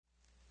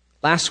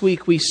Last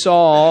week we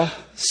saw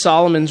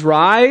Solomon's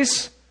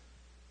rise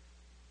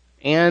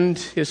and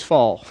his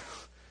fall.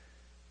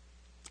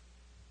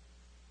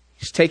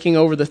 He's taking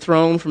over the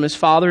throne from his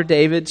father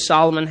David.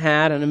 Solomon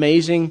had an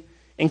amazing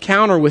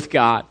encounter with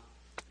God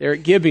there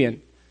at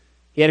Gibeon.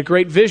 He had a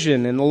great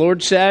vision, and the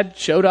Lord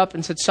showed up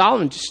and said,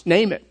 Solomon, just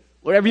name it.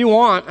 Whatever you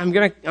want, I'm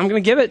gonna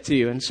give it to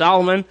you. And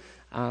Solomon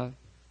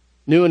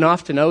knew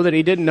enough to know that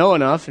he didn't know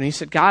enough, and he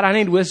said, God, I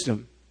need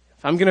wisdom.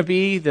 If I'm going to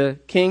be the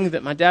king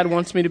that my dad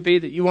wants me to be,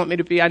 that you want me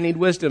to be, I need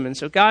wisdom. And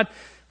so God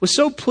was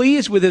so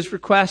pleased with his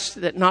request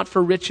that not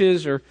for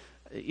riches or,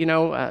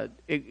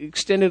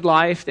 extended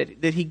life,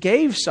 that he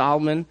gave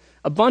Solomon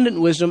abundant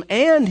wisdom,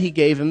 and he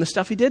gave him the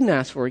stuff he didn't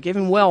ask for. He gave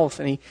him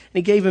wealth, and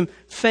he gave him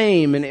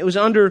fame. And it was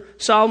under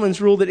Solomon's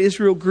rule that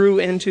Israel grew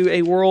into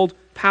a world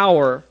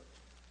power.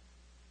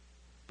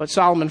 But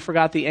Solomon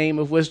forgot the aim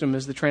of wisdom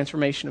as the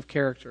transformation of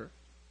character.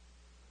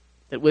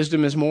 That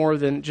wisdom is more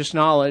than just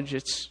knowledge.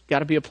 It's got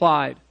to be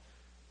applied.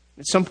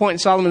 At some point in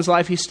Solomon's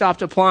life, he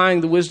stopped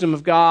applying the wisdom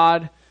of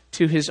God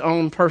to his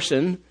own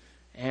person,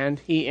 and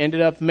he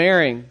ended up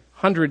marrying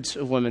hundreds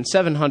of women,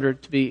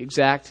 700 to be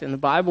exact. And the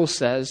Bible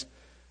says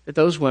that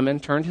those women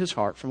turned his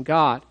heart from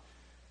God.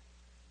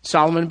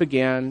 Solomon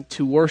began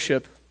to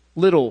worship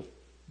little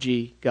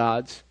g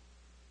gods,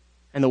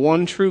 and the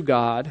one true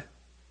God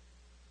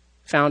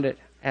found it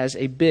as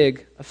a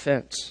big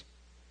offense.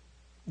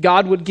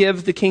 God would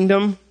give the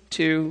kingdom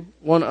to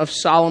one of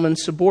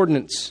Solomon's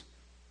subordinates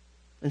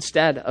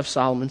instead of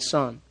Solomon's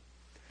son.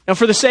 Now,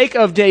 for the sake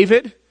of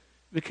David,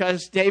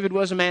 because David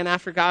was a man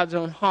after God's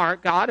own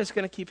heart, God is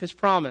going to keep his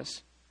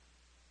promise.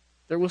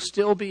 There will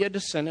still be a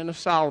descendant of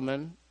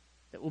Solomon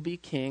that will be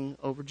king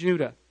over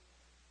Judah.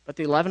 But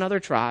the 11 other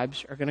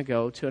tribes are going to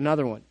go to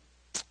another one,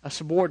 a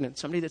subordinate,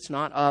 somebody that's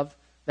not of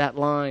that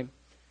line.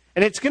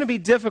 And it's going to be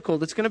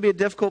difficult. It's going to be a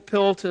difficult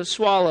pill to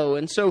swallow.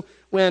 And so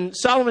when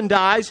Solomon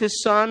dies,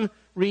 his son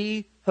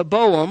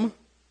Rehoboam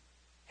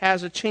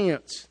has a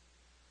chance.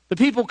 The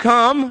people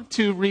come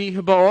to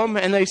Rehoboam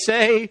and they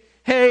say,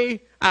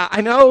 hey,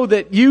 I know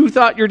that you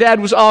thought your dad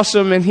was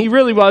awesome, and he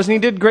really was, and he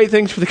did great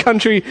things for the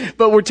country,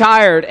 but we're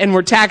tired and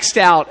we're taxed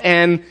out,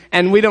 and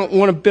we don't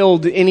want to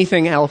build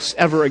anything else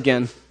ever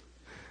again.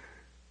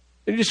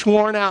 They're just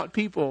worn out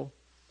people.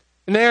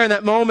 And there in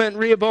that moment,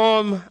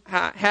 Rehoboam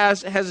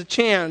has a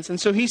chance.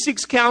 And so he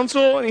seeks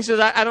counsel, and he says,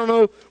 I don't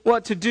know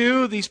what to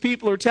do. These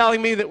people are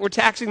telling me that we're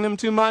taxing them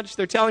too much.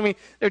 They're telling me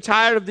they're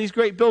tired of these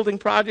great building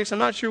projects. I'm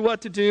not sure what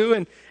to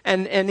do.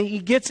 And he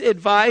gets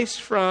advice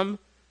from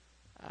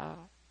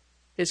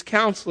his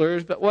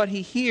counselors, but what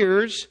he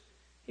hears,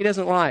 he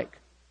doesn't like.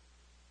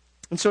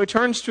 And so he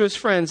turns to his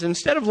friends.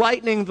 Instead of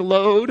lightening the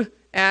load,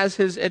 as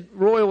his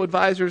royal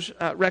advisors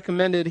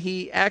recommended,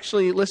 he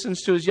actually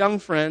listens to his young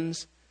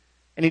friends,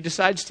 and he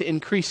decides to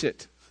increase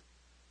it,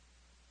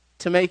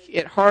 to make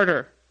it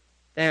harder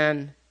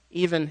than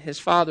even his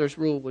father's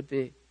rule would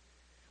be.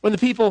 When the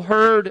people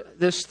heard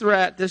this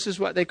threat, this is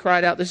what they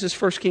cried out. This is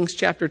 1 Kings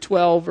chapter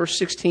 12, verse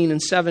 16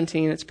 and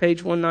 17. It's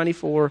page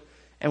 194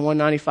 and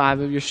 195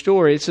 of your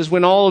story. It says,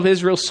 when all of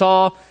Israel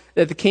saw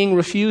that the king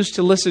refused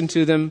to listen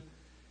to them,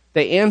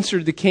 they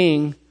answered the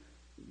king,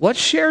 what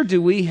share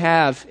do we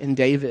have in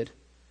David?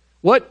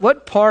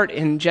 What part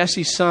in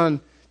Jesse's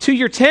son? To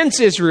your tents,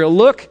 Israel,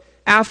 look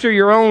after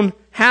your own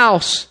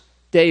house,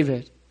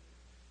 David.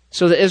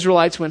 So the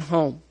Israelites went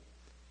home.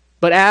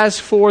 But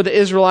as for the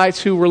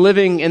Israelites who were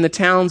living in the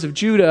towns of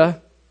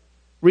Judah,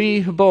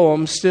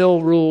 Rehoboam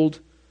still ruled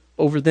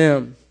over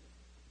them.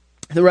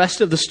 The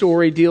rest of the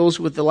story deals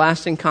with the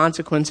lasting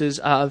consequences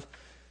of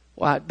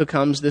what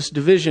becomes this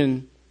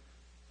division.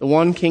 The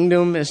one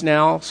kingdom is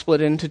now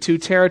split into two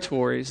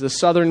territories. The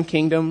southern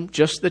kingdom,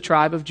 just the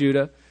tribe of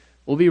Judah,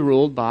 will be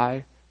ruled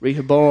by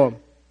Rehoboam.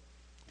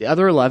 The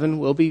other 11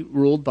 will be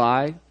ruled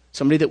by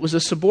somebody that was a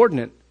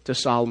subordinate to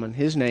Solomon.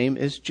 His name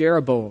is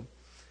Jeroboam.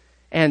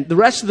 And the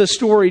rest of the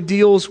story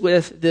deals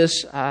with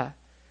this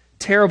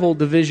terrible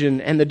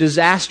division and the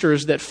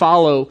disasters that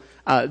follow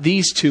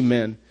these two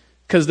men,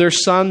 because their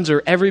sons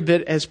are every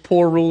bit as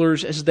poor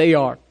rulers as they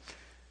are.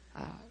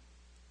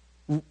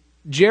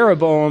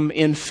 Jeroboam,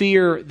 in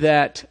fear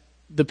that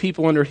the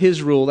people under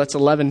his rule, that's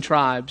 11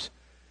 tribes,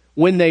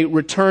 when they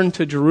returned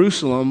to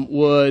Jerusalem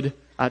would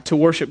to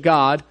worship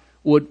God,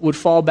 would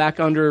fall back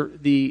under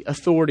the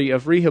authority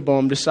of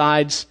Rehoboam,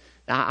 decides,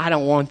 I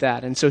don't want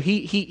that. And so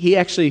he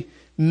actually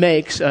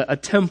makes a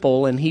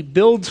temple, and he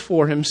builds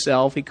for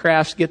himself, he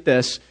crafts, get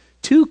this,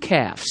 2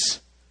 calves.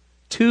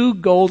 2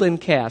 golden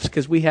calves,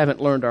 because we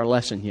haven't learned our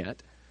lesson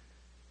yet.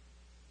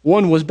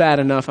 One was bad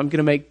enough. I'm going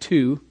to make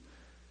 2.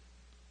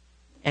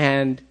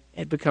 And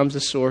it becomes a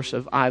source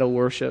of idol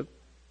worship.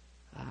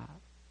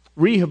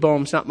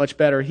 Rehoboam's not much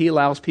better. He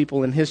allows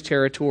people in his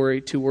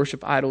territory to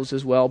worship idols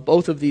as well.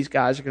 Both of these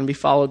guys are going to be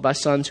followed by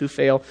sons who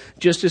fail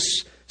just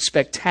as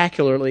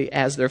spectacularly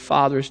as their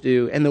fathers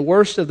do. And the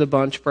worst of the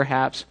bunch,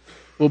 perhaps,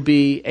 will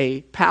be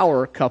a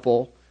power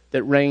couple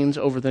that reigns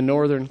over the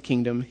northern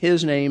kingdom.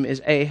 His name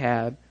is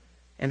Ahab,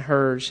 and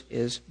hers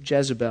is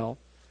Jezebel.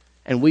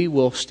 And we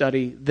will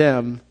study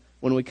them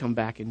when we come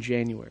back in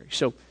January.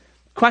 So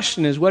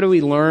Question is, what do we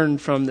learn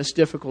from this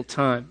difficult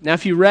time? Now,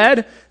 if you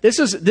read, this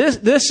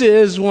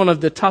is one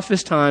of the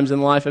toughest times in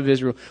the life of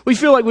Israel. We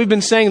feel like we've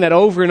been saying that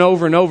over and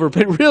over and over,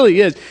 but it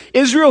really is.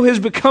 Israel has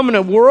become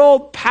a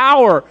world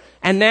power,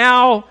 and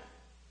now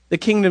the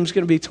kingdom's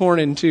going to be torn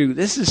in two.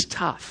 This is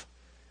tough.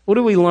 What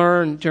do we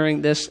learn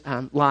during this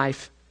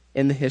life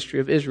in the history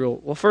of Israel?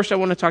 Well, first I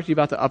want to talk to you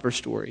about the upper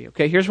story.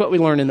 Okay, here's what we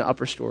learn in the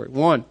upper story.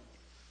 One,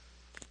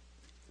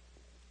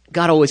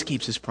 God always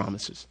keeps his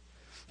promises.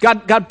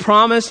 God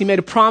promised. He made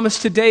a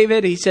promise to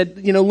David. He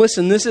said,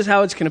 listen, this is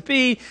how it's going to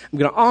be. I'm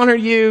going to honor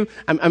you.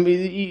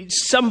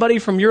 Somebody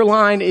from your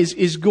line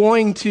is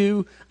going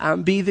to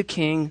be the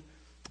king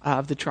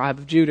of the tribe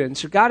of Judah. And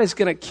so God is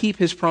going to keep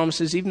his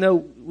promises, even though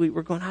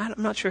we're going, I'm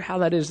not sure how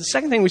that is. The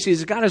second thing we see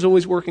is that God is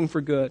always working for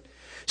good.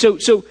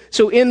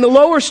 So in the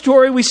lower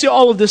story, we see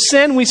all of the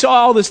sin, we saw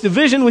all this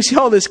division, we see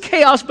all this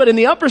chaos, but in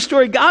the upper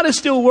story, God is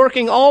still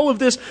working all of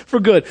this for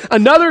good.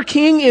 Another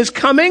king is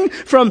coming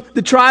from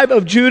the tribe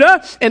of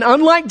Judah, and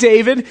unlike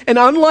David, and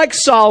unlike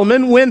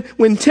Solomon,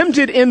 when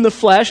tempted in the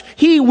flesh,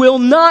 he will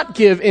not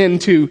give in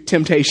to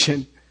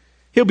temptation.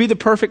 He'll be the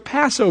perfect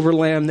Passover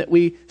lamb that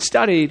we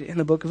studied in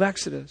the book of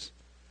Exodus.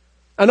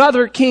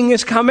 Another king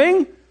is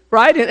coming,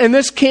 right? And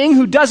this king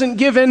who doesn't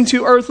give in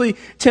to earthly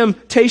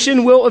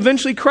temptation will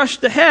eventually crush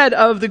the head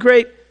of the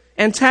great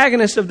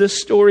antagonist of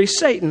this story,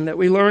 Satan, that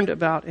we learned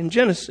about in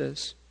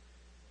Genesis.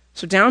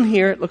 So down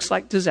here, it looks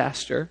like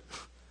disaster,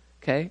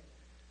 okay?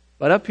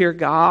 But up here,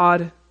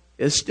 God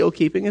is still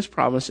keeping his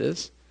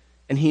promises,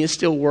 and he is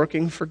still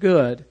working for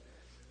good.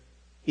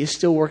 He is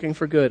still working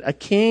for good. A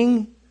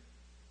king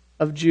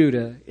of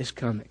Judah is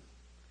coming.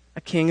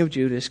 A king of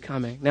Judah is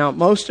coming. Now,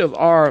 most of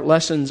our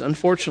lessons,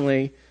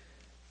 unfortunately,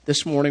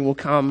 this morning will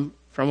come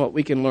from what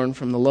we can learn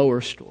from the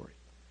lower story.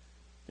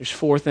 There's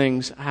 4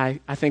 things I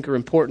think are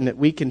important that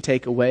we can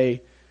take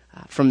away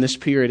from this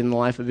period in the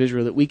life of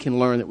Israel, that we can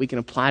learn, that we can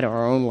apply to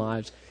our own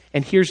lives.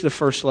 And here's the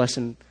first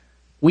lesson.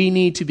 We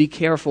need to be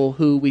careful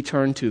who we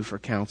turn to for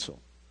counsel.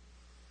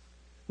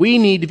 We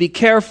need to be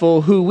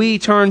careful who we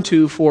turn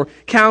to for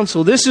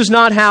counsel. This is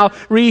not how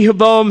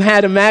Rehoboam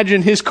had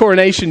imagined his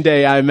coronation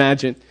day, I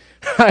imagine.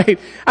 Right?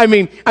 I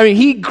mean,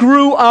 he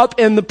grew up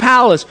in the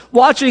palace,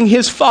 watching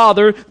his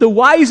father, the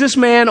wisest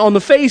man on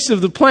the face of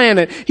the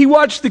planet. He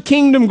watched the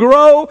kingdom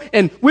grow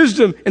in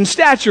wisdom and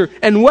stature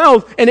and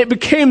wealth, and it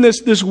became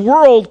this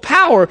world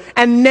power.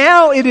 And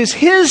now it is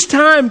his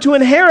time to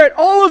inherit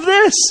all of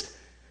this.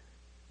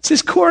 It's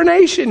his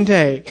coronation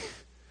day.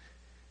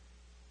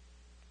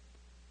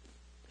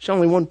 There's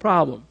only one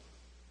problem.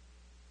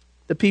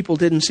 The people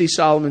didn't see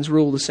Solomon's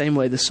rule the same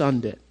way the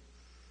son did.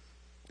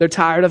 They're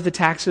tired of the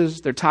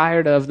taxes. They're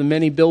tired of the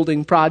many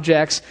building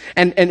projects.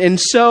 And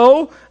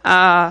so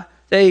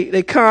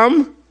they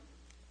come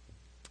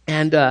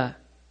and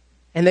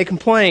they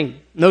complain.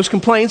 And those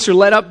complaints are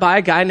led up by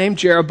a guy named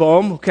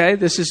Jeroboam. Okay,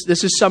 this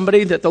is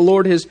somebody that the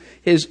Lord has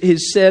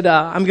said,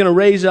 I'm going to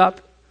raise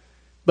up.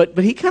 But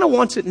he kind of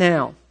wants it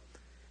now.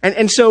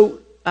 And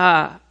so,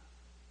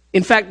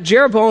 in fact,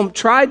 Jeroboam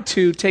tried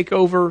to take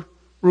over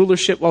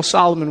rulership while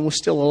Solomon was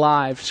still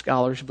alive,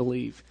 scholars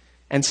believe.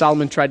 And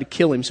Solomon tried to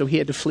kill him, so he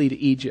had to flee to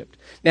Egypt.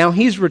 Now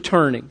he's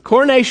returning.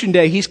 Coronation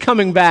day, he's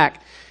coming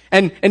back.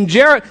 So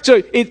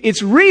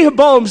it's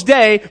Rehoboam's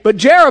day, but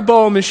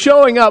Jeroboam is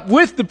showing up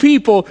with the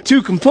people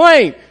to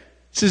complain.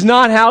 This is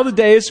not how the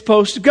day is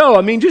supposed to go.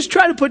 I mean, just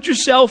try to put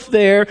yourself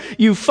there.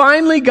 You've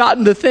finally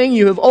gotten the thing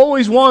you have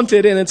always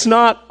wanted, and it's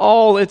not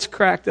all it's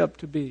cracked up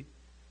to be.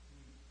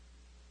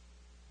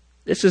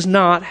 This is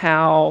not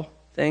how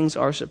things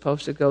are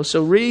supposed to go.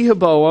 So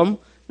Rehoboam,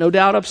 no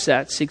doubt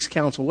upset, seeks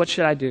counsel. What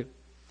should I do?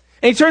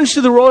 And he turns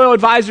to the royal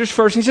advisors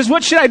first. And he says,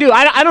 what should I do?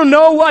 I don't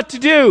know what to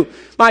do.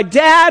 My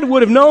dad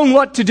would have known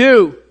what to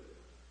do.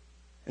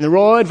 And the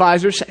royal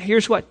advisors said,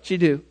 here's what you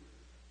do.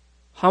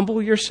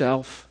 Humble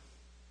yourself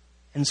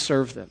and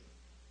serve them.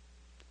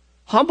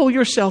 Humble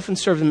yourself and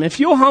serve them.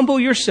 If you'll humble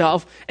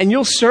yourself and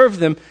you'll serve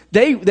them,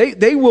 they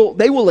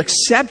will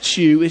accept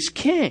you as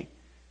king.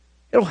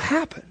 It'll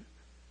happen.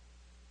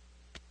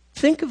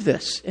 Think of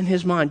this in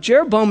his mind.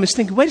 Jeroboam is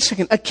thinking, wait a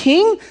second, a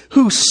king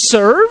who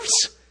serves?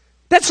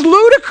 That's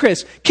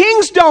ludicrous.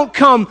 Kings don't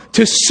come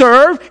to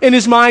serve. In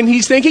his mind,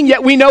 he's thinking,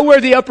 yet we know where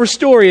the upper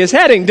story is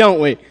heading,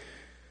 don't we?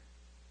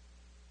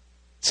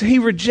 So he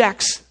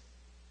rejects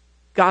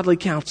godly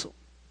counsel.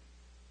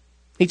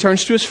 He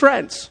turns to his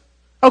friends.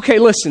 Okay,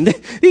 listen,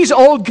 these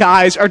old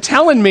guys are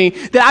telling me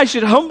that I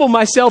should humble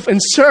myself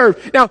and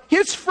serve. Now,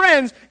 his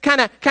friends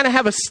kind of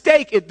have a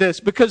stake at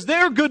this because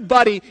their good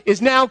buddy is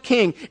now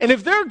king. And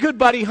if their good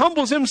buddy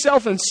humbles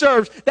himself and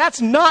serves, that's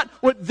not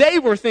what they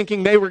were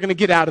thinking they were going to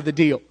get out of the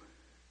deal.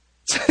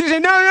 So they say,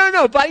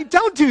 no, buddy,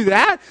 don't do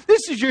that.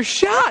 This is your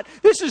shot.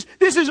 This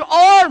is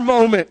our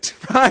moment,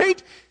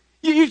 right?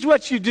 Here's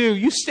what you do.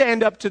 You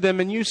stand up to them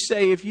and you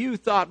say, if you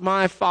thought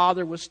my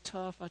father was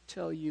tough, I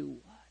tell you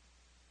what.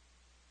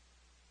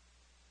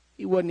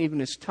 He wasn't even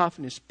as tough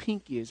and as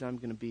pinky as I'm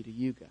going to be to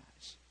you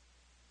guys.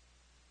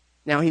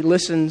 Now he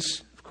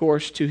listens, of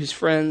course, to his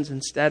friends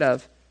instead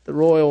of the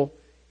royal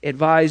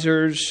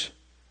advisors.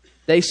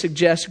 They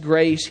suggest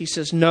grace. He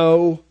says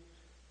no.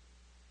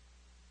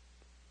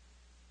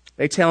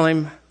 They tell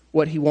him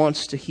what he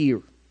wants to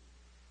hear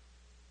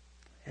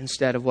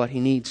instead of what he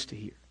needs to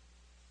hear.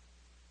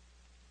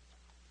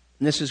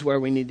 And this is where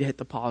we need to hit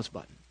the pause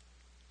button.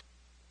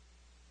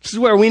 This is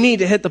where we need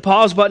to hit the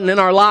pause button in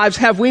our lives.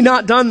 Have we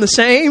not done the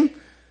same?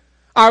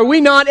 Are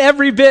we not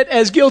every bit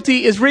as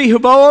guilty as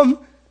Rehoboam?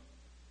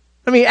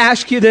 Let me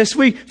ask you this.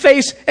 We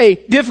face a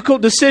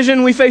difficult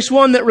decision. We face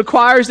one that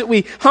requires that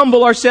we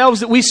humble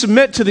ourselves, that we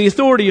submit to the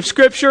authority of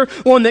Scripture,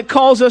 one that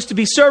calls us to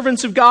be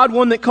servants of God,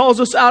 one that calls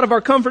us out of our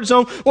comfort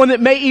zone, one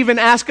that may even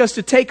ask us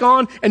to take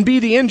on and be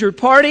the injured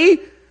party.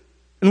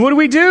 And what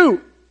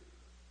do?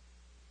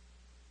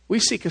 We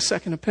seek a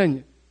second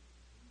opinion.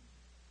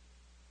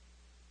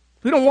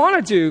 We don't want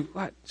to do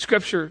what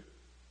Scripture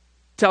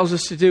tells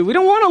us to do. We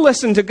don't want to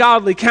listen to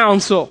godly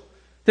counsel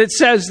that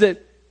says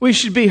that we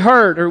should be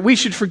hurt, or we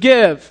should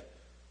forgive,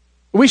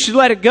 or we should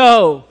let it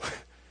go.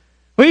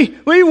 We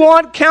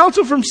want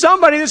counsel from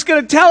somebody that's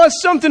going to tell us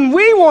something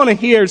we want to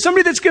hear,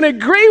 somebody that's going to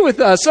agree with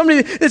us,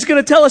 somebody that's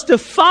going to tell us to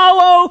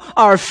follow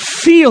our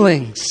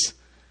feelings.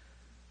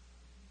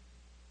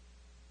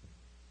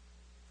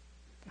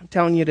 I'm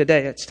telling you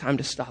today, it's time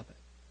to stop it.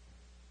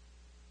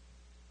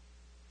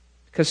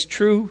 Because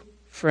true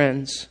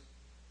friends,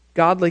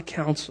 godly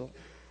counsel,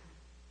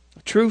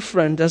 a true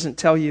friend doesn't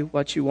tell you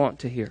what you want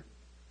to hear.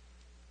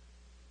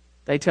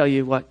 They tell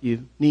you what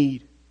you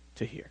need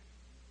to hear.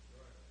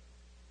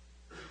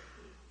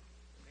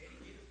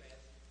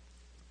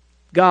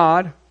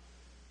 God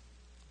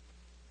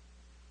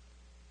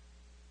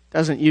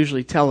doesn't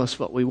usually tell us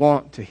what we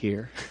want to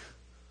hear.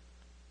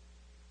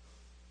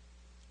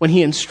 When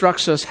He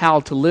instructs us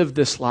how to live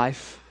this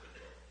life,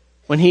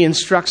 when He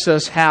instructs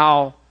us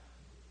how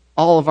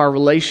all of our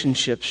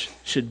relationships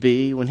should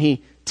be, when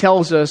He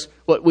tells us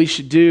what we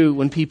should do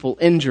when people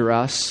injure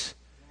us,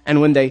 and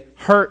when they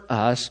hurt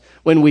us,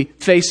 when we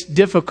face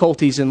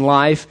difficulties in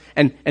life,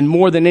 and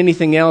more than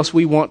anything else,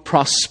 we want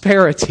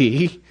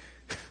prosperity,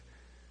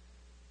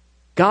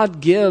 God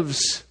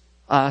gives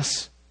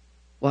us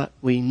what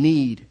we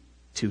need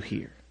to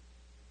hear.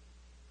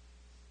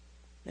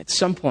 At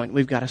some point,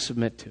 we've got to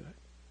submit to it.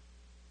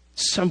 At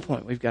some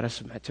point, we've got to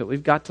submit to it.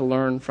 We've got to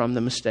learn from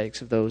the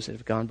mistakes of those that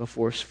have gone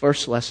before us.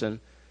 First lesson,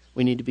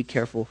 we need to be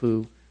careful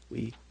who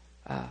we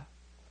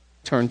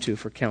turn to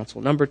for counsel.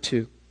 Number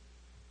 2,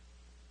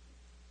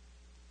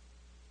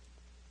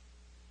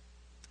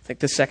 I think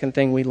the second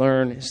thing we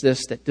learn is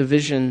this, that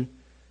division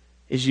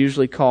is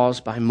usually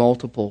caused by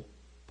multiple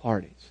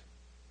parties.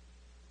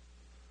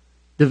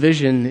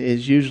 Division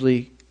is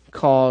usually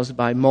caused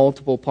by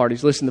multiple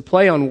parties. Listen, the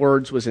play on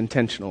words was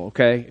intentional,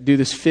 okay? I do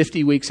this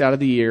 50 weeks out of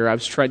the year. I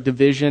was trying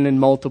division and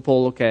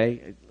multiple,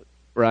 okay?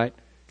 Right?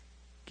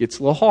 Gets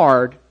a little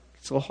hard.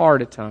 Gets a little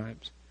hard at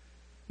times.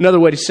 Another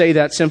way to say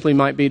that simply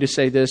might be to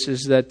say this,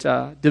 is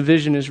that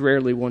division is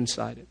rarely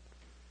one-sided.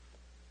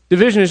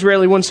 Division is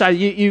rarely one-sided.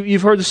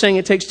 You've heard the saying,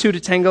 it takes two to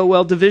tango.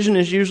 Well, division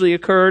is usually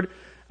occurs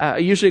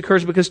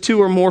because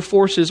two or more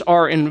forces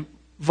are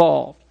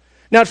involved.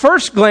 Now, at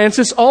first glance,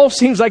 this all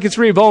seems like it's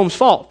Rehoboam's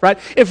fault, right?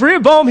 If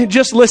Rehoboam had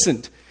just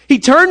listened, he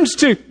turns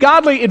to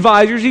godly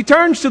advisors, he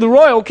turns to the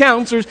royal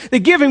counselors, they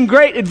give him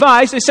great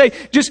advice. They say,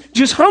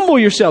 just humble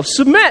yourself,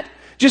 submit,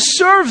 just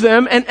serve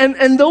them,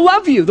 and they'll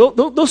love you.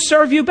 They'll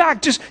serve you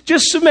back.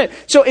 Just submit.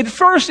 So at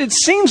first, it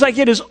seems like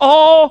it is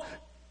all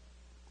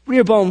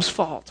Rehoboam's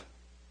fault.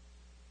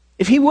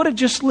 If he would have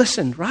just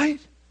listened, right?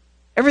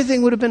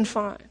 Everything would have been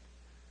fine.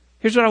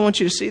 Here's what I want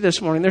you to see this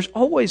morning. There's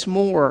always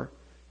more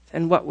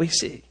than what we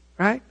see,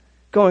 right?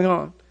 Going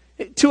on.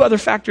 2 other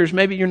factors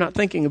maybe you're not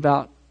thinking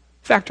about.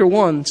 Factor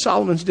 1,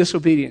 Solomon's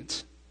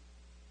disobedience.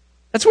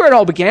 That's where it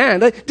all began.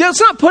 Let's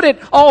not put it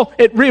all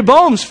at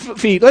Rehoboam's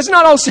feet. Let's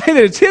not all say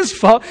that it's his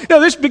fault. No,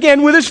 this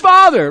began with his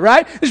father,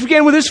 right? This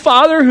began with his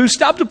father who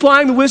stopped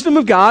applying the wisdom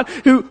of God,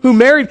 who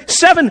married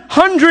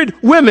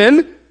 700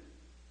 women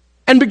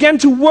and began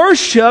to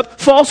worship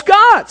false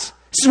gods.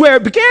 This is where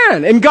it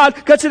began. And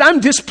God said, I'm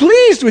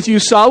displeased with you,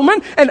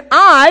 Solomon, and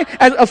I,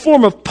 as a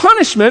form of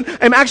punishment,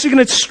 am actually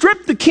going to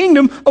strip the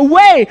kingdom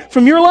away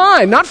from your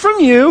line. Not from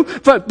you,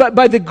 but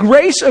by the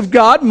grace of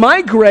God,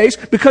 my grace,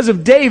 because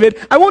of David.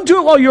 I won't do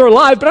it while you're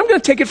alive, but I'm going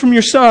to take it from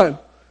your son.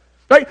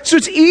 Right? So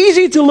it's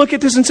easy to look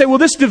at this and say, well,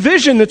 this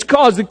division that's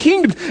caused the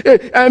kingdom,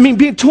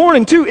 being torn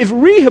in two, if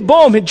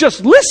Rehoboam had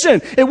just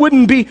listened, it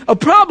wouldn't be a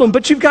problem.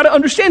 But you've got to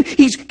understand,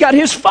 he's got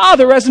his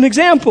father as an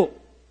example.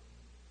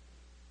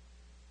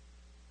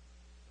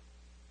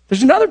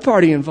 There's another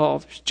party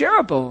involved. There's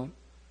Jeroboam.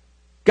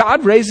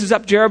 God raises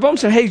up Jeroboam,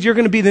 said, hey, you're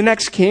going to be the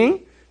next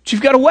king, but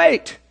you've got to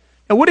wait.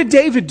 Now, what did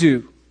David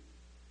do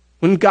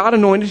when God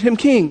anointed him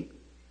king?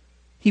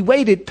 He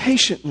waited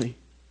patiently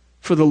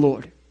for the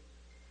Lord.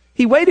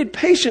 He waited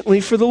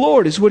patiently for the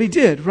Lord is what he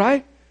did,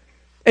 right?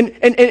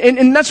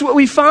 And that's what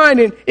we find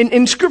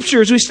in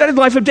Scripture as we study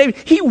the life of David.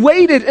 He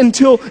waited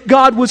until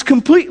God was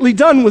completely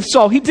done with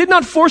Saul. He did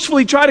not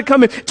forcefully try to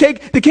come and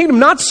take the kingdom.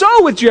 Not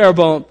so with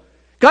Jeroboam.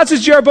 God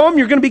says, Jeroboam,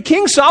 you're going to be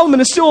king. Solomon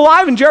is still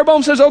alive. And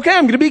Jeroboam says, okay,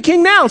 I'm going to be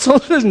king now. And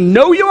Solomon says,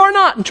 no, you are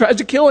not. And tries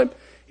to kill him.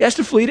 He has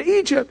to flee to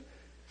Egypt.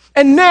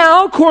 And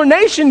now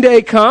coronation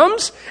day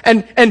comes,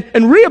 and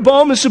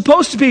Rehoboam is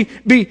supposed to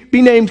be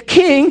named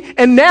king,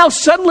 and now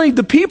suddenly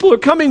the people are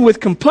coming with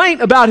complaint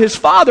about his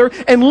father,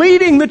 and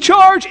leading the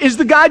charge is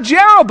the guy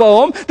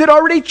Jeroboam that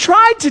already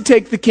tried to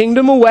take the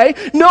kingdom away.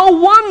 No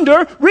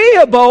wonder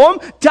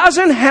Rehoboam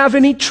doesn't have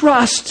any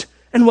trust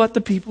in what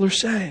the people are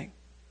saying.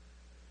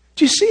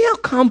 Do you see how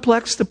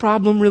complex the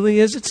problem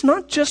really is? It's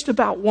not just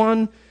about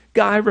one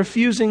guy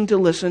refusing to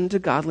listen to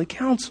godly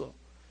counsel.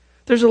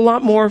 There's a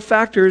lot more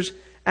factors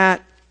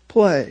at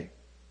play.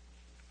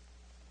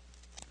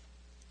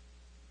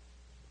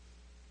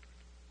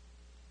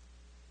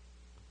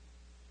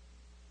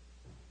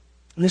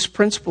 And this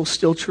principle is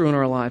still true in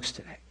our lives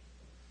today.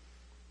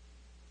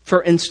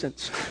 For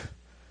instance,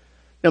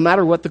 no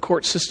matter what the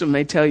court system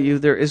may tell you,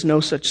 there is no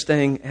such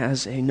thing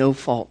as a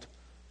no-fault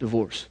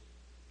divorce.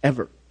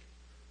 Ever.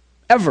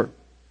 Ever.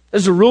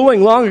 There's a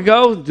ruling long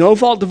ago,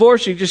 no-fault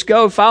divorce, you just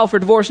go file for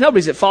divorce.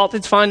 Nobody's at fault,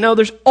 it's fine. No,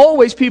 there's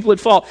always people at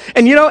fault.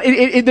 And you know,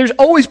 there's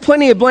always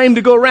plenty of blame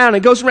to go around.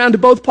 It goes around to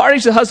both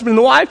parties, the husband and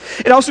the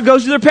wife. It also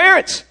goes to their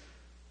parents.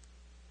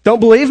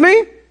 Don't believe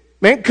me?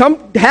 Man,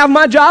 come have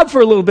my job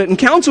for a little bit and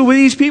counsel with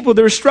these people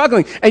that are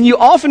struggling. And you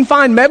often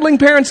find meddling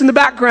parents in the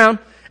background.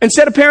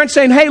 Instead of parents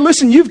saying, hey,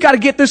 listen, you've got to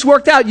get this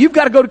worked out. You've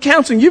got to go to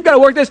counseling. You've got to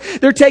work this.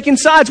 They're taking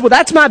sides. Well,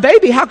 that's my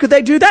baby. How could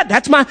they do that?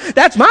 That's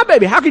my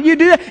baby. How could you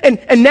do that?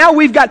 And now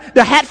we've got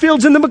the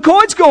Hatfields and the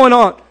McCoys going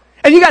on.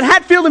 And you got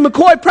Hatfield and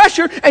McCoy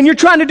pressure, and you're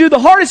trying to do the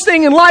hardest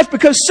thing in life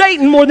because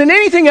Satan, more than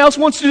anything else,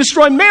 wants to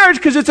destroy marriage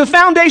because it's a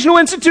foundational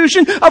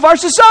institution of our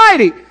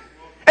society.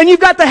 And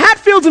you've got the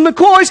Hatfields and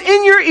McCoys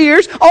in your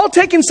ears, all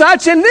taking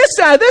sides, saying this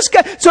side, this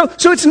guy.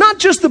 So it's not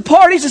just the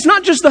parties, it's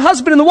not just the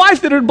husband and the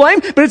wife that are to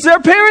blame, but it's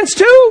their parents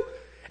too.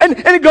 And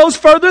it goes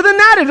further than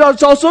that.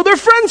 It's also their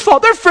friends'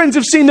 fault. Their friends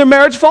have seen their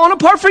marriage falling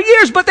apart for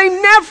years, but they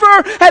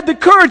never had the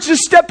courage to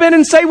step in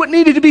and say what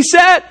needed to be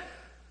said.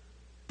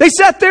 They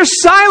sat there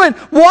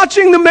silent,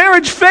 watching the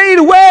marriage fade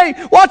away,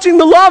 watching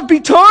the love be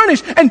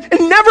tarnished. And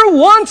never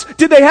once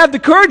did they have the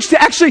courage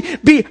to actually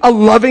be a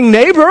loving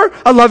neighbor,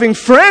 a loving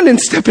friend, and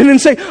step in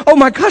and say, oh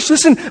my gosh,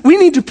 listen, we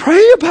need to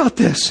pray about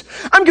this.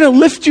 I'm going to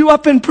lift you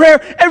up in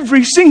prayer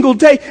every single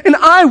day, and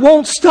I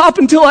won't stop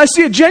until I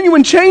see a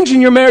genuine change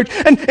in your marriage.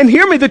 And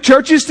hear me, the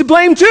church is to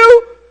blame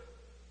too.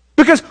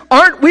 Because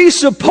aren't we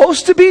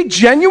supposed to be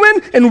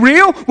genuine and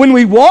real when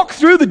we walk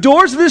through the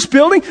doors of this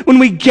building, when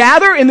we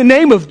gather in the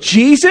name of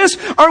Jesus?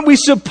 Aren't we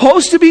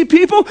supposed to be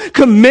people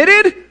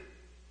committed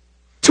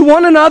to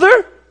one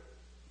another,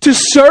 to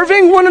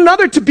serving one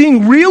another, to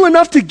being real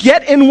enough to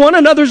get in one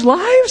another's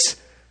lives?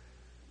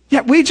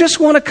 Yet we just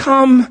want to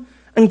come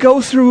and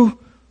go through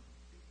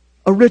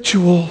a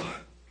ritual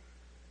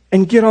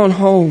and get on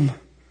home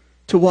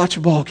to watch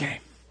a ball game.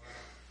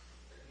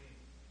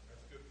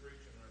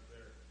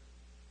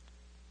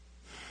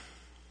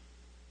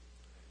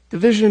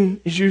 Division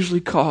is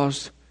usually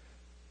caused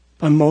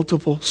by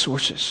multiple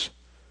sources.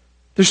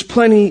 There's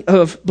plenty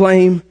of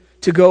blame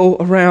to go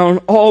around.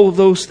 All of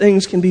those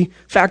things can be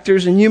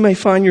factors, and you may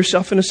find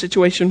yourself in a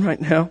situation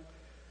right now.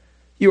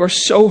 You are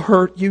so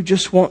hurt, you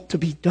just want to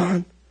be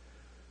done.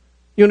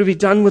 You want to be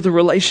done with a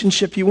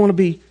relationship. You want to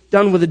be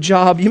done with a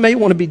job. You may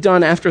want to be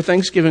done after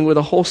Thanksgiving with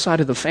a whole side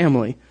of the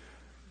family.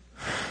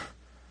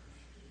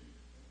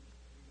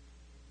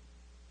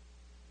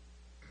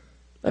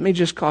 Let me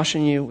just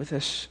caution you with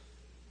this.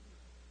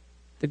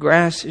 The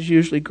grass is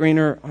usually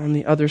greener on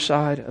the other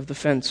side of the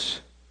fence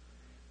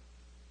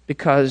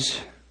because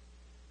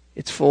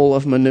it's full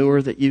of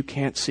manure that you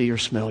can't see or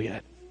smell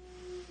yet.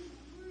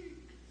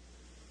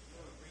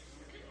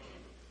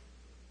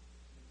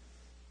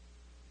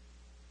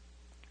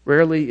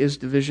 Rarely is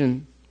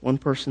division one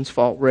person's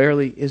fault.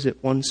 Rarely is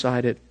it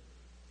one-sided.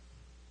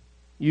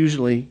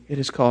 Usually it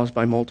is caused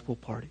by multiple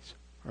parties.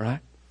 All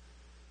right?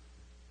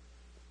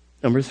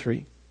 Number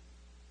 3.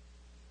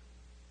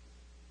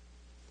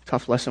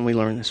 Tough lesson we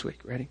learned this week.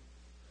 Ready?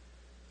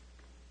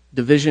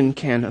 Division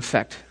can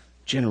affect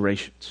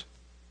generations.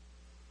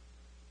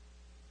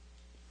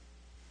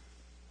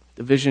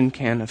 Division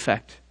can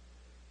affect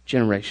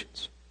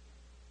generations.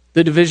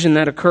 The division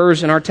that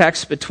occurs in our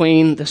text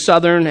between the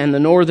southern and the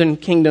northern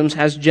kingdoms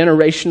has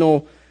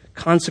generational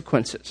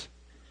consequences.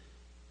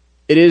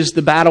 It is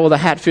the battle of the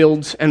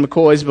Hatfields and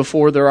McCoys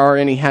before there are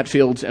any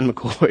Hatfields and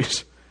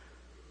McCoys.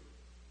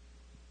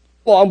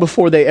 Long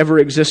before they ever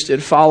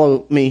existed.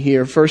 Follow me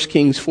here. 1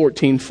 Kings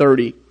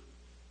 14:30. It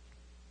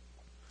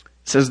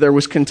says there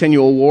was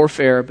continual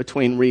warfare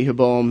between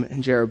Rehoboam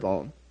and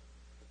Jeroboam.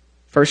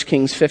 1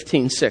 Kings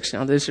 15:6.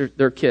 Now these are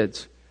their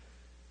kids.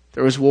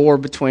 There was war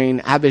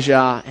between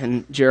Abijah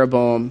and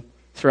Jeroboam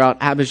throughout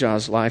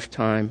Abijah's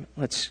lifetime.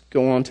 Let's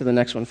go on to the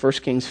next one. 1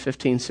 Kings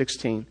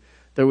 15:16.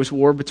 There was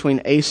war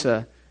between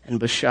Asa and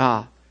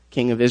Baasha,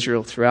 king of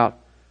Israel, throughout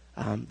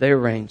their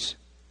reigns.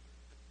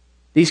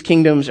 These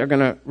kingdoms are going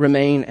to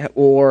remain at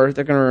war.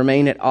 They're going to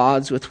remain at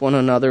odds with one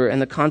another.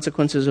 And the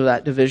consequences of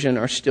that division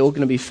are still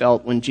going to be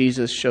felt when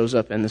Jesus shows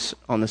up on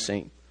the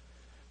scene.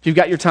 If you've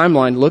got your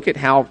timeline, look at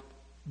how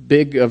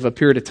big of a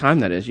period of time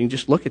that is. You can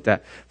just look at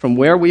that. From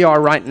where we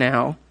are right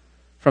now,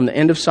 from the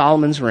end of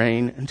Solomon's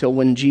reign until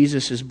when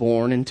Jesus is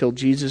born, until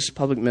Jesus'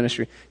 public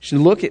ministry. Just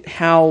look at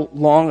how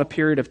long a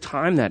period of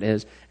time that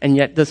is, and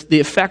yet the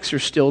effects are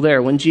still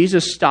there. When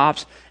Jesus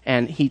stops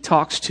and he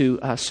talks to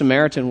a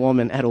Samaritan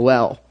woman at a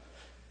well,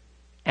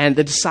 and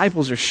the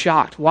disciples are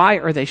shocked. Why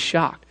are they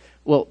shocked?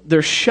 Well,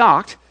 they're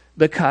shocked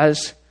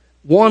because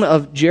one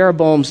of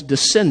Jeroboam's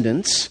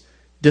descendants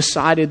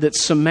decided that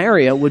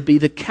Samaria would be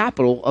the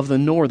capital of the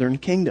northern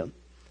kingdom.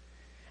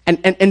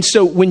 And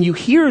so when you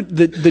hear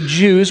the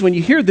Jews, when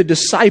you hear the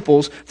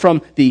disciples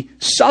from the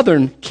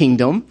southern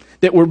kingdom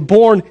that were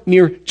born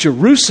near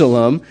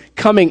Jerusalem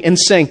coming and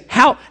saying,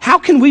 how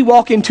can we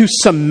walk into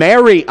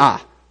Samaria?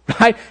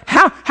 Right?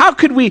 How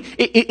could we?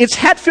 It's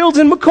Hatfields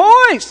and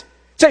McCoys.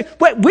 Say,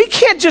 wait, we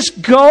can't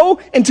just go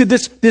into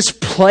this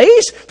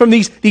place from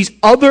these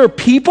other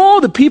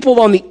people, the people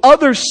on the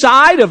other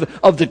side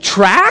of the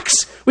tracks.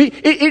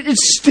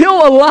 It's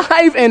still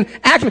alive and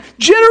active.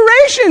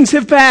 Generations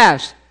have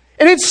passed.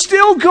 And it's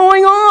still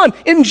going on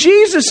in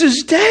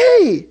Jesus'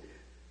 day.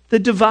 The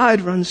divide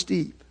runs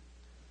deep.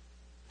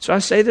 So I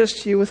say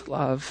this to you with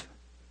love.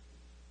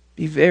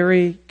 Be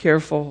very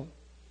careful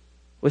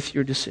with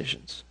your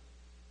decisions.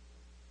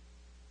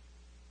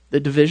 The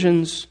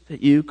divisions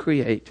that you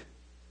create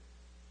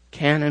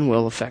can and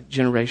will affect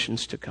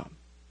generations to come.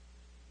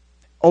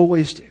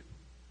 Always do.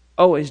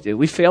 Always do.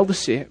 We fail to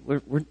see it.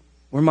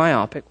 We're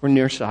myopic. We're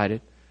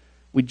nearsighted.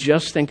 We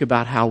just think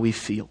about how we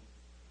feel.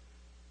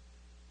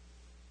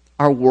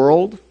 Our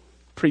world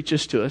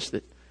preaches to us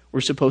that we're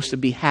supposed to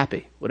be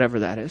happy, whatever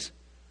that is.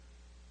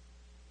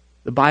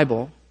 The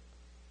Bible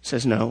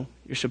says, no,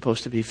 you're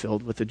supposed to be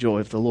filled with the joy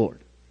of the Lord.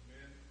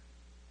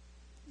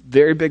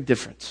 Very big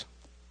difference.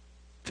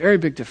 Very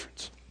big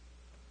difference.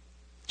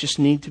 Just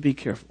need to be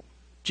careful.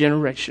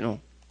 Generational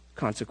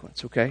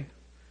consequence, okay?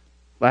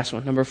 Last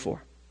one, number 4.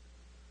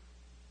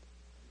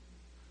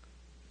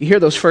 You hear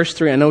those first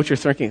 3, I know what you're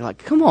thinking, like,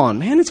 come on,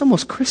 man, it's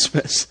almost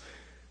Christmas.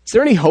 Is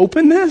there any hope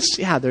in this?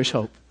 Yeah, there's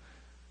hope.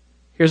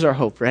 Here's our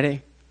hope.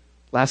 Ready?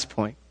 Last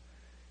point.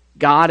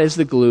 God is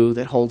the glue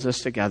that holds us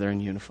together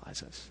and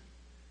unifies us.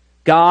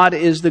 God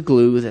is the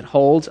glue that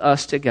holds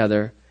us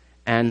together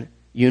and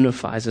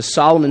unifies us.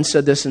 Solomon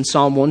said this in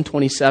Psalm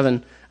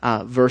 127,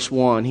 verse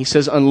 1. He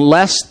says,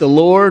 unless the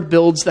Lord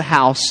builds the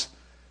house,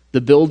 the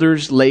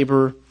builders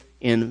labor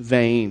in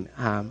vain.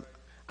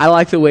 I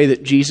like the way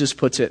that Jesus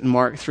puts it in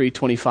Mark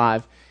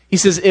 3:25. He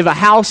says, if a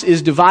house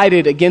is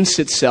divided against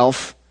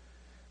itself,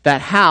 that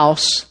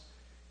house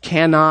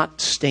cannot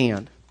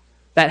stand.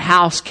 That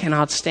house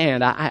cannot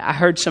stand. I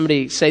heard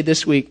somebody say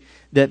this week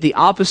that the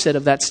opposite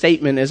of that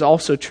statement is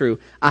also true.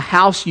 A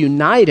house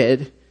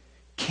united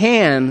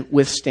can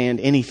withstand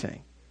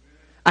anything.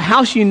 A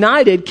house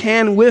united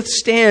can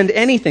withstand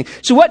anything.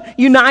 So what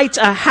unites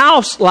a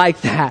house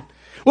like that?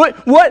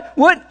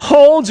 What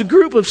holds a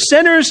group of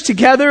sinners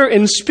together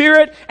in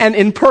spirit and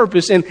in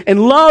purpose, in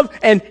love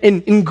and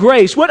in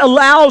grace? What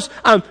allows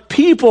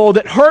people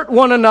that hurt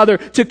one another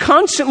to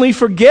constantly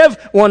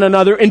forgive one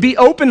another and be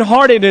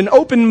open-hearted and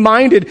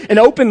open-minded and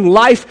open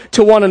life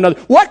to one another?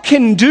 What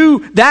can do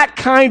that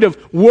kind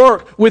of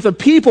work with a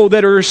people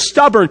that are as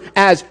stubborn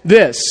as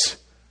this?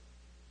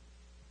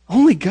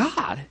 Only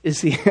God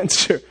is the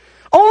answer.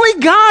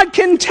 Only God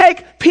can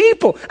take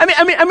people.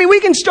 I mean, we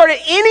can start at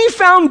any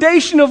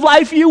foundation of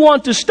life you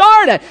want to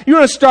start at. You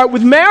want to start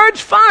with marriage?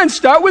 Fine,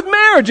 start with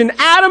marriage and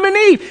Adam and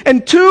Eve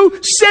and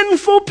 2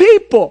 sinful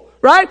people,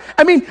 right?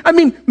 I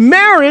mean,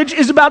 marriage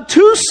is about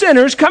 2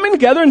 sinners coming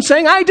together and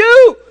saying, I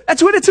do.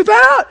 That's what it's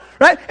about,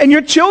 right? And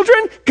your children,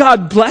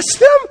 God bless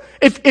them.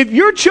 If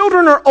your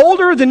children are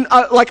older than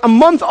like a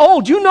month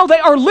old, you know they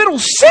are little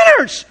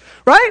sinners.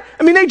 Right?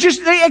 I mean, they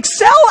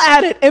excel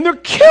at it, and they're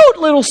cute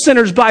little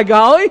sinners, by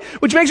golly,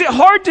 which makes it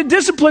hard to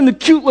discipline the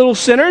cute little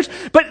sinners.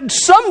 But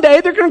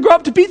someday they're going to grow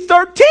up to be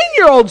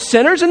 13-year-old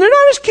sinners, and they're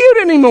not as cute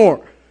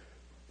anymore.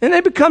 And they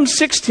become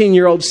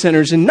 16-year-old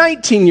sinners and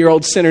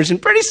 19-year-old sinners,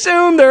 and pretty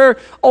soon they're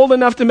old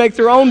enough to make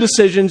their own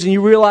decisions, and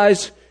you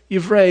realize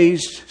you've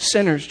raised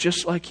sinners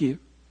just like you.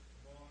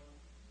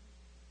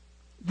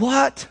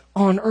 What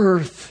on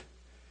earth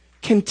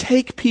can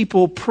take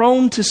people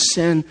prone to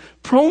sin,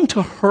 prone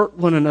to hurt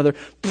one another,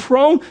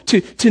 prone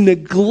to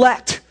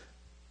neglect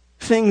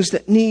things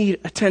that need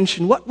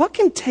attention? What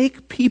can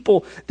take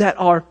people that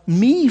are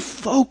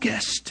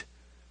me-focused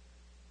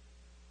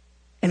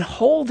and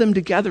hold them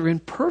together in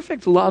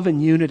perfect love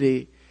and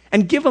unity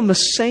and give them the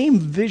same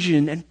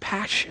vision and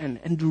passion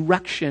and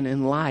direction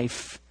in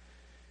life?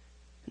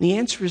 And the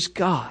answer is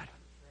God.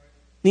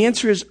 The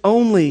answer is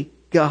only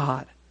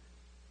God.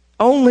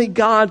 Only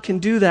God can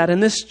do that.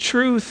 And this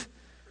truth,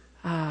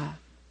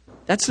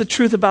 that's the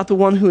truth about the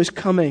one who is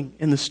coming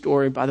in the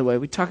story, by the way.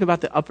 We talk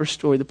about the upper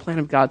story, the plan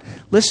of God.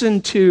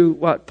 Listen to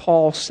what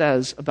Paul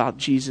says about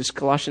Jesus,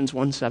 Colossians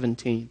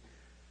 1:17.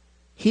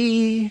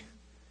 He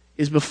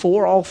is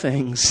before all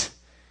things,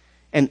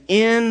 and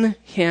in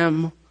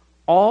him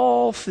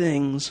all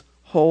things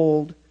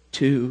hold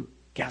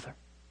together.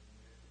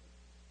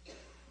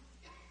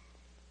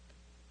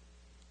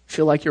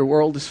 Feel like your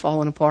world is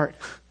falling apart?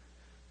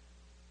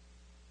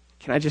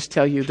 Can I just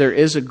tell you, there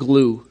is a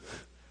glue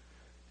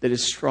that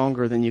is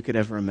stronger than you could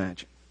ever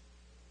imagine.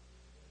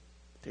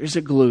 There's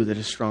a glue that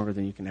is stronger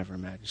than you can ever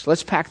imagine. So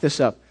let's pack this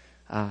up.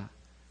 I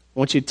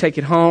want you to take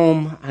it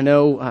home. I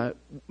know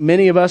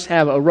many of us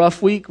have a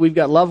rough week. We've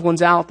got loved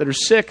ones out that are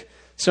sick.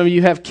 Some of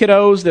you have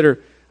kiddos that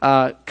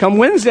are, come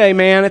Wednesday,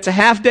 man, it's a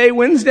half-day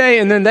Wednesday,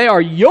 and then they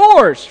are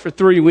yours for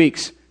 3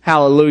 weeks.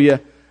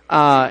 Hallelujah.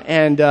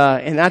 And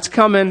that's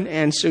coming.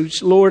 And so,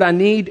 Lord, I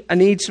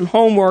need some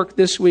homework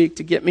this week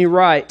to get me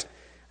right.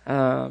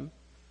 Here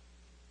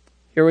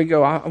we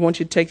go. I want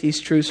you to take these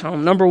truths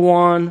home. Number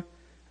one,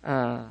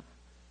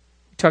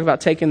 talk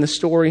about taking the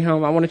story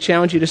home. I want to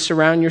challenge you to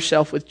surround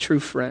yourself with true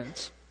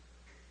friends.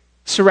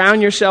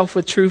 Surround yourself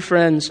with true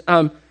friends.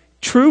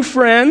 True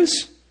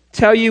friends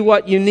tell you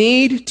what you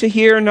need to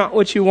hear, not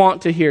what you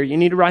want to hear. You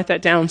need to write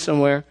that down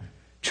somewhere.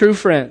 True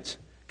friends.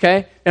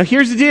 Okay? Now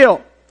here's the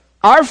deal.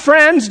 Our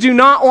friends do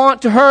not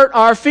want to hurt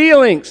our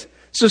feelings.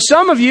 So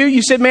some of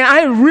you said, man,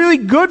 I have really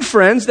good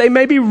friends. They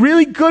may be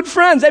really good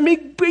friends. They may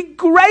be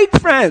great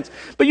friends.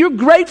 But your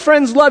great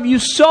friends love you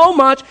so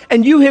much,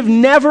 and you have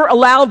never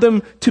allowed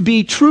them to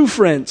be true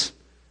friends.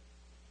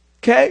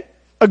 Okay?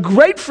 A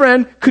great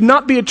friend could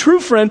not be a true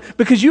friend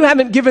because you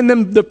haven't given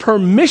them the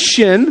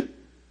permission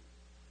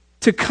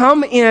to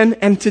come in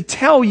and to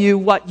tell you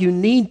what you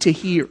need to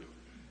hear.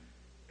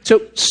 So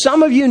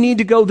some of you need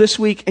to go this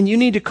week and you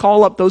need to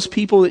call up those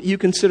people that you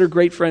consider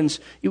great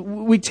friends.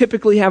 We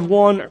typically have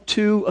 1 or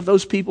 2 of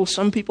those people.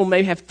 Some people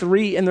may have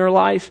 3 in their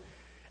life.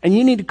 And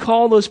you need to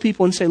call those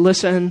people and say,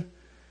 listen,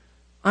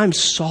 I'm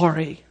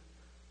sorry.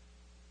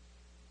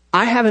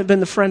 I haven't been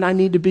the friend I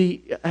needed to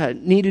be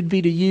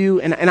to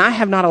you, and I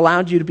have not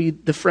allowed you to be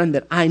the friend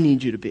that I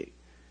need you to be.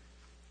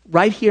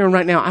 Right here and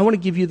right now, I want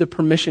to give you the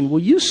permission. Will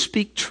you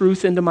speak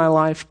truth into my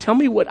life? Tell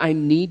me what I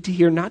need to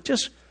hear, not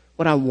just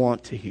what I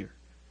want to hear.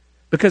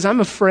 Because I'm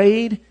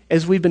afraid,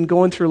 as we've been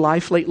going through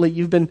life lately,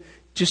 you've been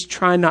just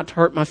trying not to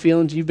hurt my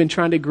feelings. You've been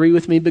trying to agree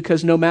with me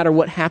because no matter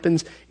what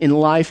happens in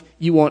life,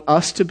 you want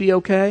us to be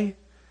okay.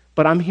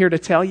 But I'm here to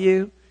tell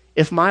you,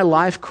 if my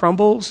life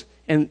crumbles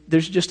and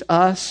there's just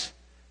us,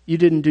 you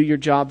didn't do your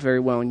job very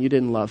well and you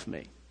didn't love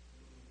me.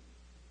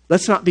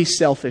 Let's not be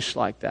selfish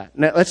like that.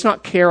 Let's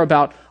not care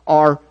about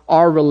our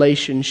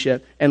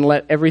relationship and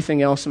let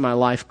everything else in my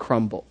life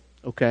crumble,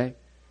 okay?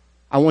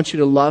 I want you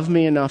to love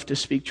me enough to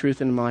speak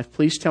truth into my life.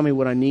 Please tell me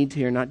what I need to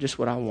hear, not just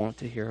what I want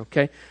to hear,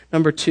 okay?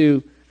 Number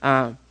 2,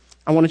 I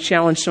want to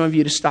challenge some of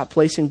you to stop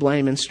placing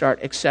blame and start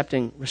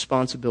accepting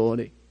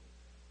responsibility.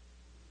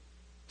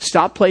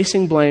 Stop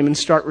placing blame and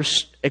start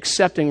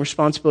accepting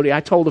responsibility.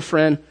 I told a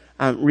friend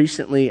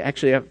recently,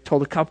 actually I've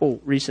told a couple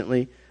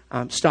recently,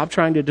 stop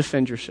trying to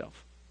defend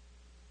yourself.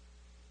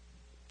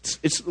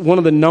 It's one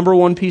of the number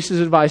 1 pieces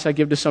of advice I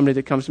give to somebody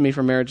that comes to me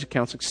for marriage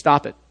counseling.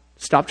 Stop it.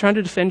 Stop trying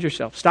to defend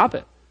yourself. Stop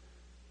it.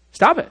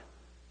 Stop it.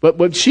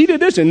 But she did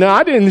this, and no,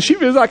 I didn't. She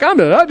feels like I'm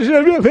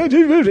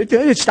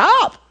a...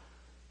 Stop.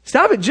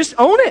 Stop it. Just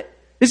own it.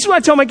 This is what I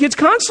tell my kids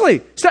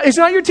constantly. It's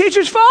not your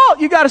teacher's fault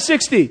you got a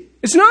 60.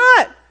 It's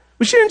not.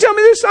 But she didn't tell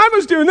me this. I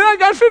was doing that. I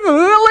got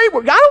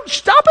 50.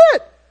 Stop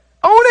it.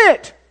 Own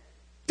it.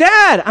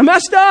 Dad, I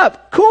messed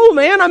up. Cool,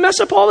 man. I mess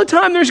up all the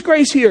time. There's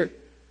grace here.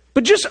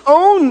 But just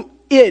own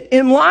it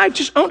in life.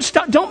 Just own.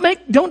 Stop. Don't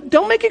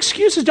make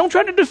excuses. Don't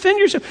try to defend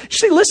yourself.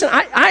 Just say, listen,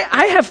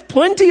 I have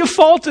plenty of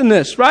fault in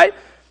this, right?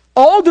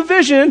 All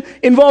division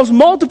involves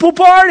multiple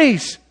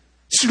parties.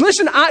 So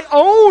listen, I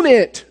own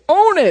it.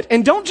 Own it.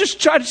 And don't just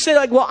try to say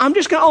like, well, I'm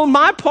just going to own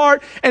my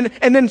part. And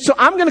then so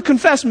I'm going to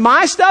confess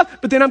my stuff,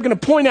 but then I'm going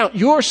to point out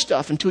your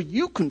stuff until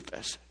you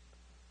confess it.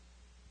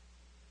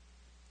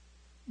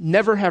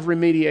 Never have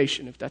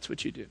remediation if that's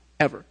what you do.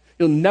 Ever.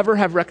 You'll never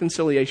have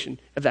reconciliation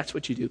if that's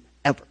what you do.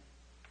 Ever.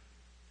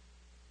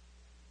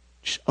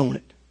 Just own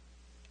it.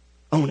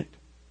 Own it.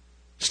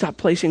 Stop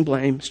placing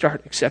blame.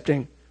 Start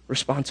accepting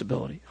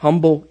responsibility.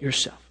 Humble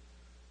yourself.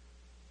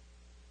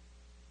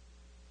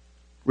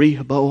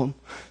 Rehoboam,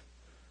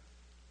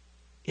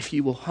 if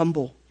you will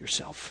humble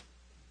yourself,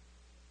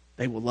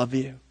 they will love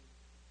you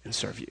and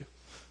serve you.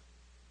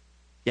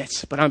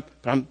 Yes, but I'm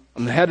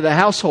the head of the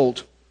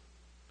household.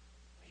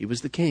 He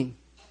was the king.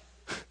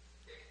 I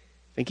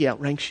think he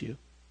outranks you.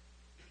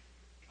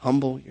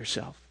 Humble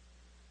yourself.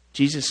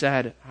 Jesus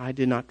said, I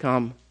did not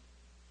come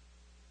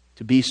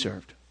to be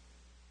served,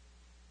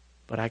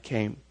 but I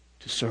came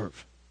to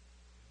serve.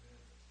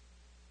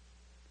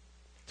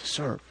 To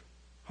serve.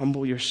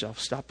 Humble yourself.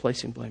 Stop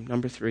placing blame.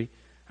 Number 3,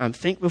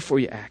 think before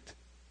you act.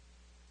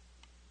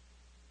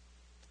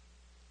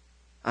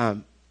 I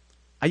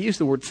use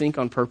the word think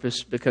on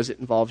purpose because it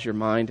involves your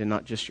mind and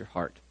not just your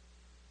heart.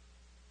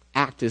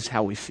 Act is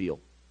how we feel.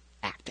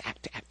 Act.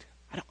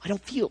 I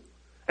don't feel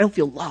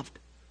loved.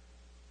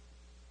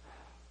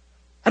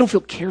 I don't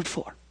feel cared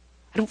for.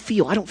 I don't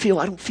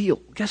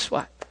feel. Guess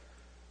what?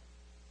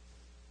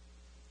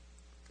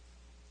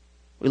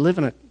 We live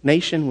in a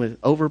nation with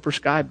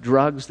overprescribed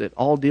drugs that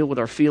all deal with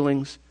our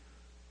feelings.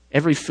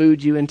 Every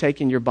food you intake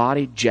in your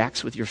body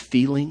jacks with your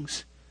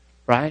feelings,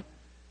 right?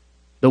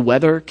 The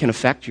weather can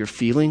affect your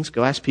feelings.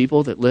 Go ask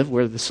people that live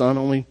where the sun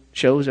only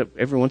shows up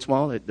every once in a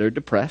while that they're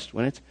depressed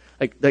when it's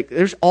like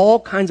there's all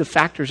kinds of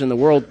factors in the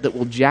world that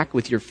will jack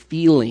with your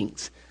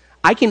feelings.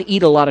 I can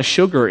eat a lot of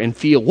sugar and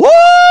feel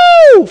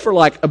woo for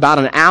like about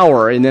an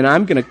hour, and then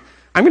I'm gonna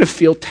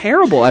feel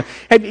terrible.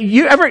 Have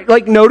you ever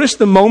noticed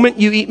the moment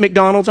you eat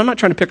McDonald's? I'm not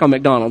trying to pick on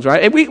McDonald's,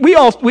 right? We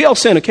all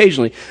sin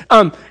occasionally.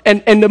 And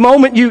the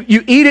moment you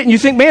eat it and you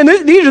think, man,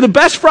 these are the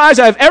best fries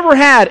I've ever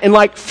had, and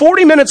like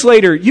 40 minutes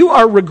later, you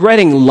are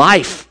regretting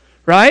life,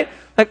 right?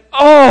 Like,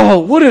 oh,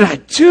 what did I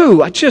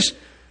do? I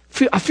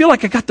feel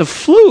like I got the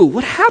flu.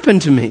 What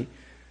happened to me?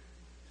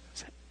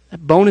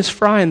 That bonus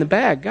fry in the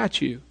bag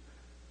got you.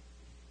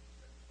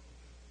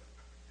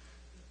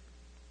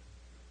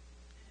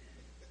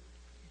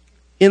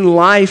 In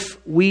life,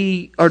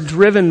 we are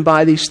driven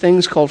by these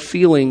things called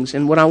feelings,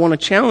 and what I want to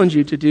challenge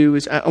you to do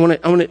is I'm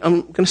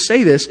going to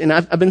say this, and I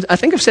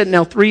think I've said it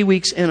now 3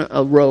 weeks in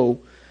a row.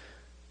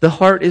 The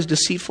heart is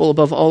deceitful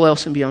above all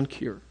else and beyond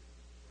cure.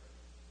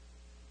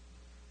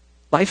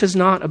 Life is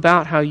not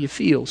about how you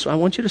feel, so I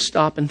want you to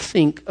stop and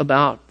think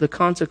about the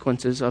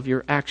consequences of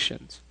your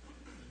actions.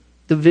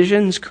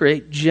 Divisions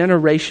create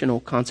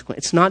generational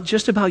consequences. It's not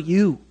just about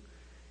you.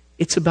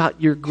 It's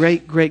about your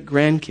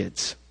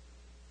great-great-grandkids.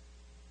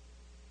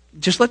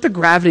 Just let the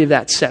gravity of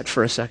that set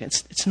for a second.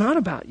 It's not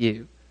about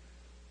you.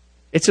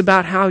 It's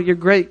about how your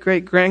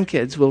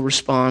great-great-grandkids will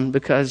respond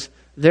because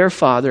their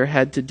father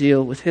had to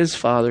deal with his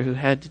father who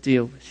had to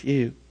deal with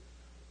you.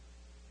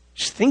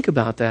 Just think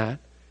about that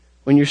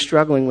when you're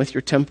struggling with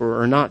your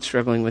temper or not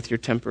struggling with your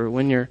temper,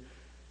 when you're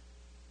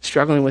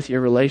struggling with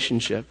your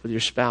relationship with your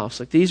spouse.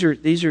 Like these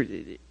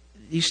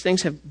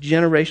things have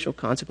generational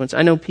consequences.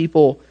 I know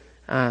people,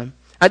 let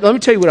me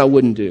tell you what I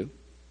wouldn't do.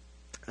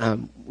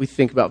 We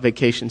think about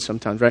vacations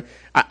sometimes, right?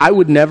 I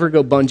would never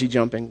go bungee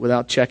jumping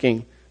without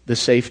checking the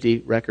safety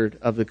record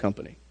of the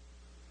company.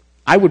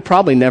 I would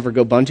probably never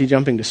go bungee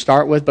jumping to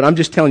start with, but I'm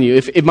just telling you,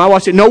 if my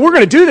wife said, no, we're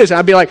going to do this,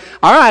 I'd be like,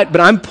 all right,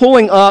 but I'm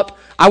pulling up.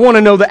 I want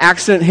to know the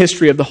accident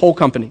history of the whole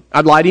company.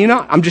 I'd lie to you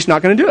not. I'm just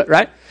not going to do it,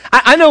 right?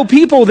 I know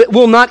people that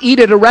will not eat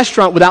at a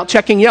restaurant without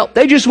checking Yelp.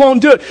 They just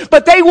won't do it.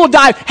 But they will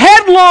dive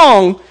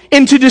headlong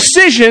into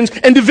decisions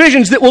and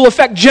divisions that will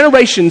affect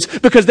generations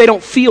because they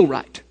don't feel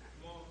right.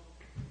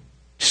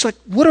 Just like,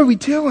 what are we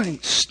doing?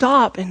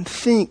 Stop and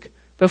think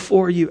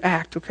before you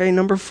act, okay?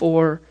 Number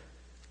 4,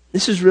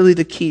 this is really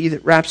the key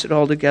that wraps it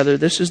all together.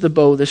 This is the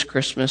bow this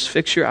Christmas.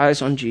 Fix your eyes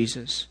on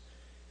Jesus.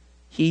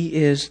 He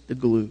is the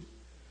glue.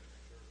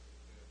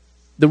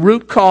 The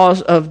root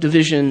cause of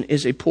division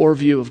is a poor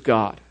view of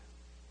God.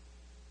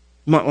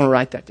 You might want to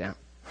write that down.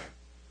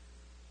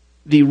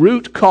 The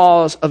root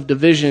cause of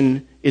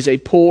division is a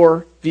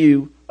poor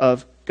view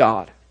of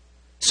God.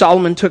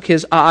 Solomon took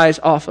his eyes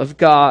off of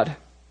God.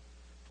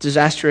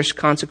 Disastrous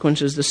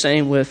consequences, the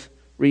same with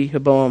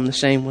Rehoboam, the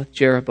same with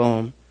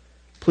Jeroboam.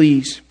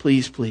 Please,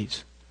 please,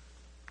 please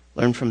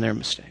learn from their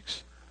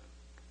mistakes.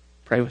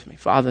 Pray with me.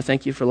 Father,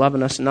 thank you for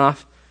loving us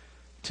enough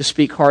to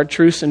speak hard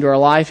truths into our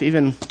life,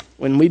 even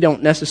when we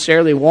don't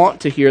necessarily want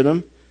to hear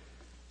them,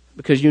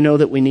 because you know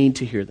that we need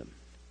to hear them.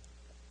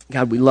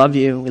 God, we love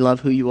you. We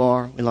love who you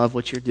are. We love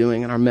what you're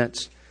doing in our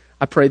midst.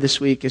 I pray this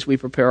week as we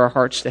prepare our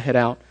hearts to head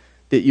out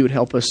that you would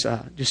help us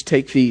just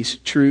take these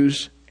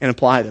truths and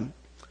apply them.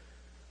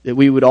 That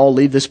we would all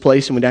leave this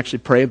place and would actually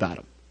pray about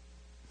them.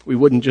 We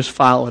wouldn't just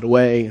file it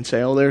away and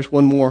say, oh, there's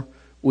one more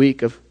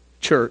week of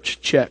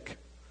church, check.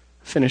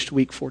 Finished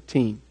week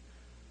 14.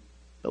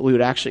 But we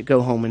would actually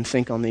go home and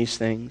think on these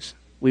things.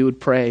 We would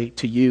pray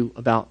to you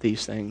about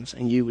these things,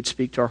 and you would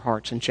speak to our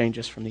hearts and change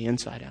us from the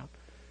inside out.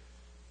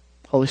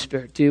 Holy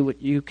Spirit, do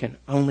what you can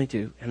only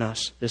do in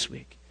us this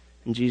week.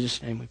 In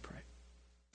Jesus' name we pray.